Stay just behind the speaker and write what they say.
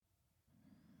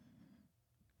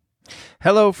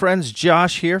Hello, friends.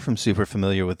 Josh here from Super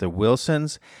Familiar with the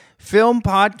Wilsons. Film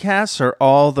podcasts are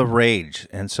all the rage,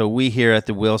 and so we here at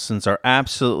the Wilsons are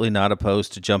absolutely not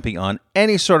opposed to jumping on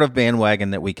any sort of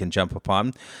bandwagon that we can jump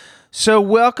upon. So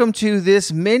welcome to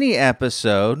this mini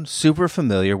episode, Super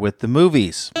Familiar with the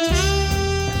Movies.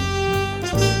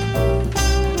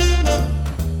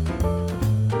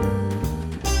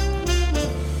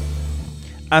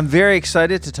 I'm very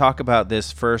excited to talk about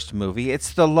this first movie.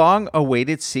 It's the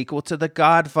long-awaited sequel to The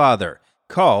Godfather,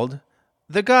 called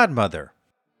The Godmother.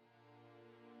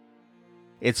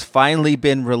 It's finally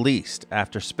been released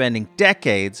after spending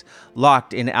decades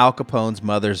locked in Al Capone's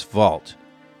mother's vault.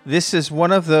 This is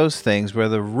one of those things where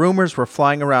the rumors were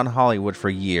flying around Hollywood for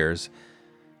years,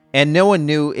 and no one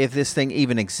knew if this thing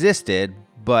even existed,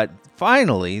 but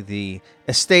finally, the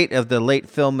estate of the late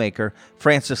filmmaker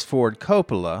Francis Ford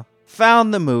Coppola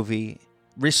found the movie,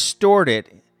 restored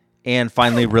it, and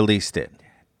finally released it.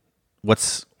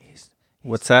 What's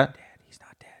that? He's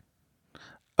not dead.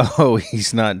 Oh,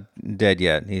 he's not dead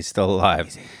yet. He's still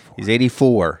alive. He's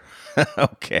 84.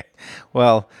 Okay.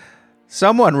 Well,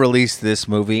 someone released this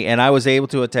movie, and I was able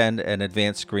to attend an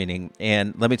advanced screening.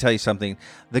 And let me tell you something.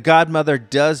 The Godmother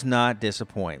does not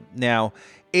disappoint. Now,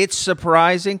 it's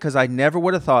surprising because I never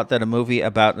would have thought that a movie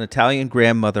about an Italian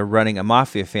grandmother running a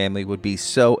mafia family would be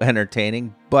so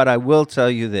entertaining, but I will tell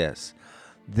you this.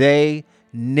 They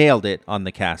nailed it on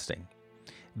the casting.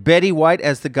 Betty White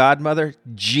as the godmother,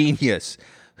 genius.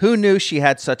 Who knew she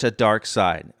had such a dark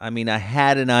side? I mean, I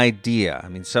had an idea.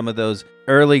 Some of those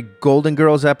early Golden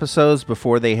Girls episodes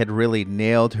before they had really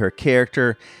nailed her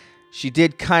character, she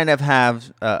did kind of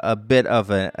have a bit of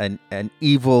an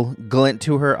evil glint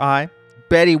to her eye.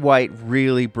 Betty White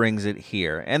really brings it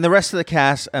here, and the rest of the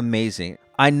cast, amazing.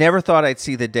 I never thought I'd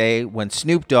see the day when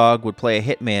Snoop Dogg would play a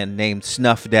hitman named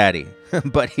Snuff Daddy,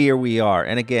 but here we are.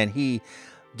 And again, he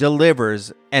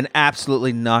delivers an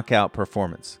absolutely knockout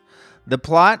performance. The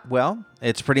plot, well,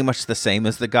 it's pretty much the same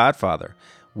as The Godfather.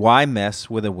 Why mess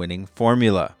with a winning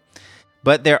formula?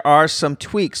 But there are some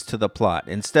tweaks to the plot.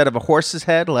 Instead of a horse's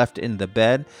head left in the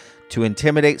bed to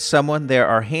intimidate someone, there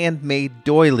are handmade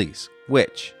doilies,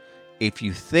 which, if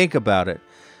you think about it,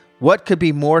 what could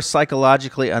be more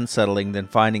psychologically unsettling than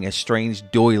finding a strange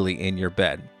doily in your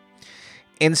bed?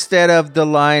 Instead of the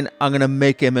line, I'm going to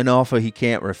make him an offer he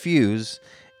can't refuse,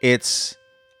 it's,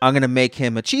 I'm going to make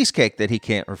him a cheesecake that he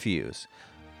can't refuse.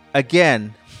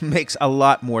 Again, makes a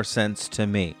lot more sense to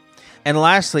me. And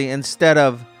lastly, instead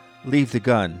of leave the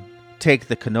gun, take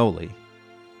the cannoli,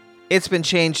 it's been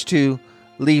changed to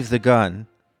leave the gun,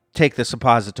 take the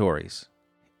suppositories.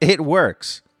 It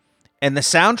works. And the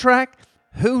soundtrack?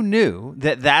 Who knew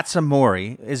that That's Amore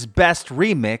is best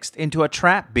remixed into a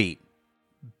trap beat?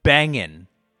 Bangin'.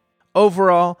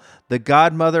 Overall, The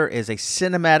Godmother is a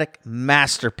cinematic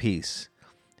masterpiece.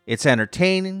 It's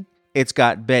entertaining. It's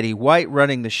got Betty White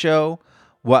running the show.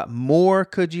 What more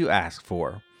could you ask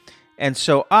for? And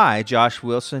so I, Josh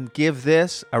Wilson, give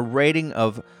this a rating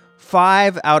of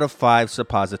 5 out of 5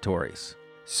 suppositories.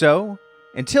 So,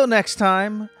 until next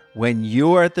time, when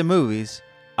you're at the movies,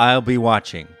 I'll be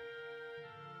watching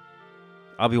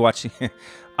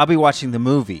the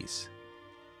movies,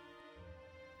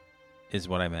 is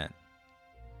what I meant.